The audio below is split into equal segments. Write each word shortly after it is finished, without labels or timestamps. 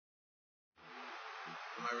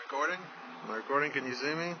Am I recording? Am I recording? Can you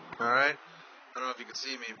see me? Alright. I don't know if you can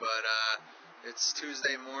see me, but it's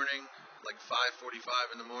Tuesday morning, like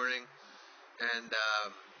 5:45 in the morning, and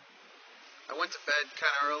I went to bed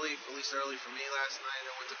kind of early, at least early for me last night.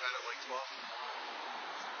 I went to bed at like 12.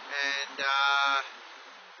 And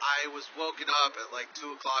I was woken up at like 2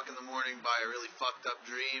 o'clock in the morning by a really fucked up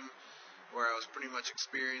dream where I was pretty much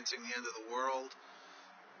experiencing the end of the world.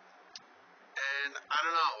 And I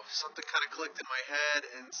don't know, something kind of clicked in my head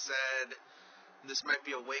and said, this might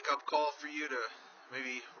be a wake-up call for you to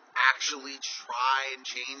maybe actually try and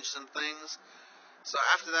change some things. So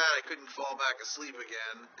after that, I couldn't fall back asleep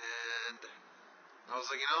again, and I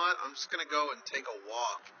was like, you know what, I'm just going to go and take a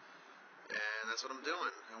walk, and that's what I'm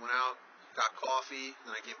doing. I went out, got coffee,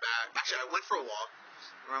 then I came back. Actually, I went for a walk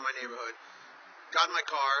around my neighborhood, got in my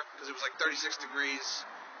car, because it was like 36 degrees,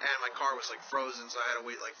 and my car was like frozen, so I had to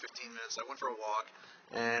wait like 15 minutes. I went for a walk,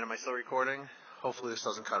 and am I still recording? Hopefully this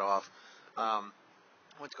doesn't cut off.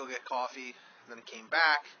 Went to go get coffee, then I came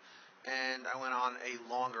back, and I went on a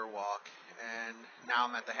longer walk, and now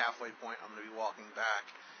I'm at the halfway point. I'm going to be walking back.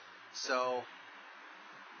 So,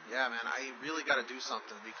 yeah, man, I really got to do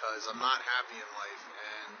something because I'm not happy in life,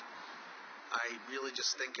 and I really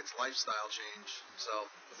just think it's lifestyle change. So,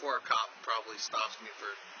 before a cop probably stops me for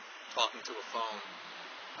talking to a phone,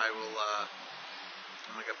 I'm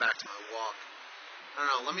going to get back to my walk. I don't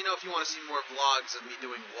know, let me know if you want to see more vlogs of me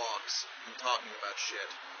doing walks and talking about shit.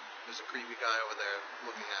 There's a creepy guy over there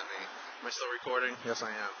looking at me. Am I still recording? Yes, I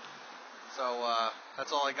am. So,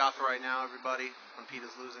 that's all I got for right now, everybody. On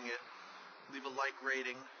Peter's Losing It. Leave a like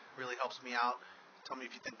rating. Really helps me out. Tell me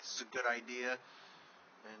if you think this is a good idea.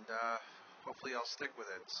 And, hopefully I'll stick with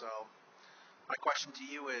it. So, my question to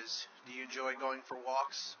you is, do you enjoy going for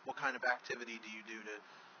walks? What kind of activity do you do to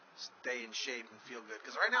stay in shape and feel good?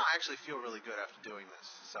 Because right now I actually feel really good after doing this.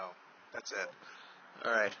 So, that's it.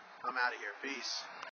 Alright, I'm out of here. Peace.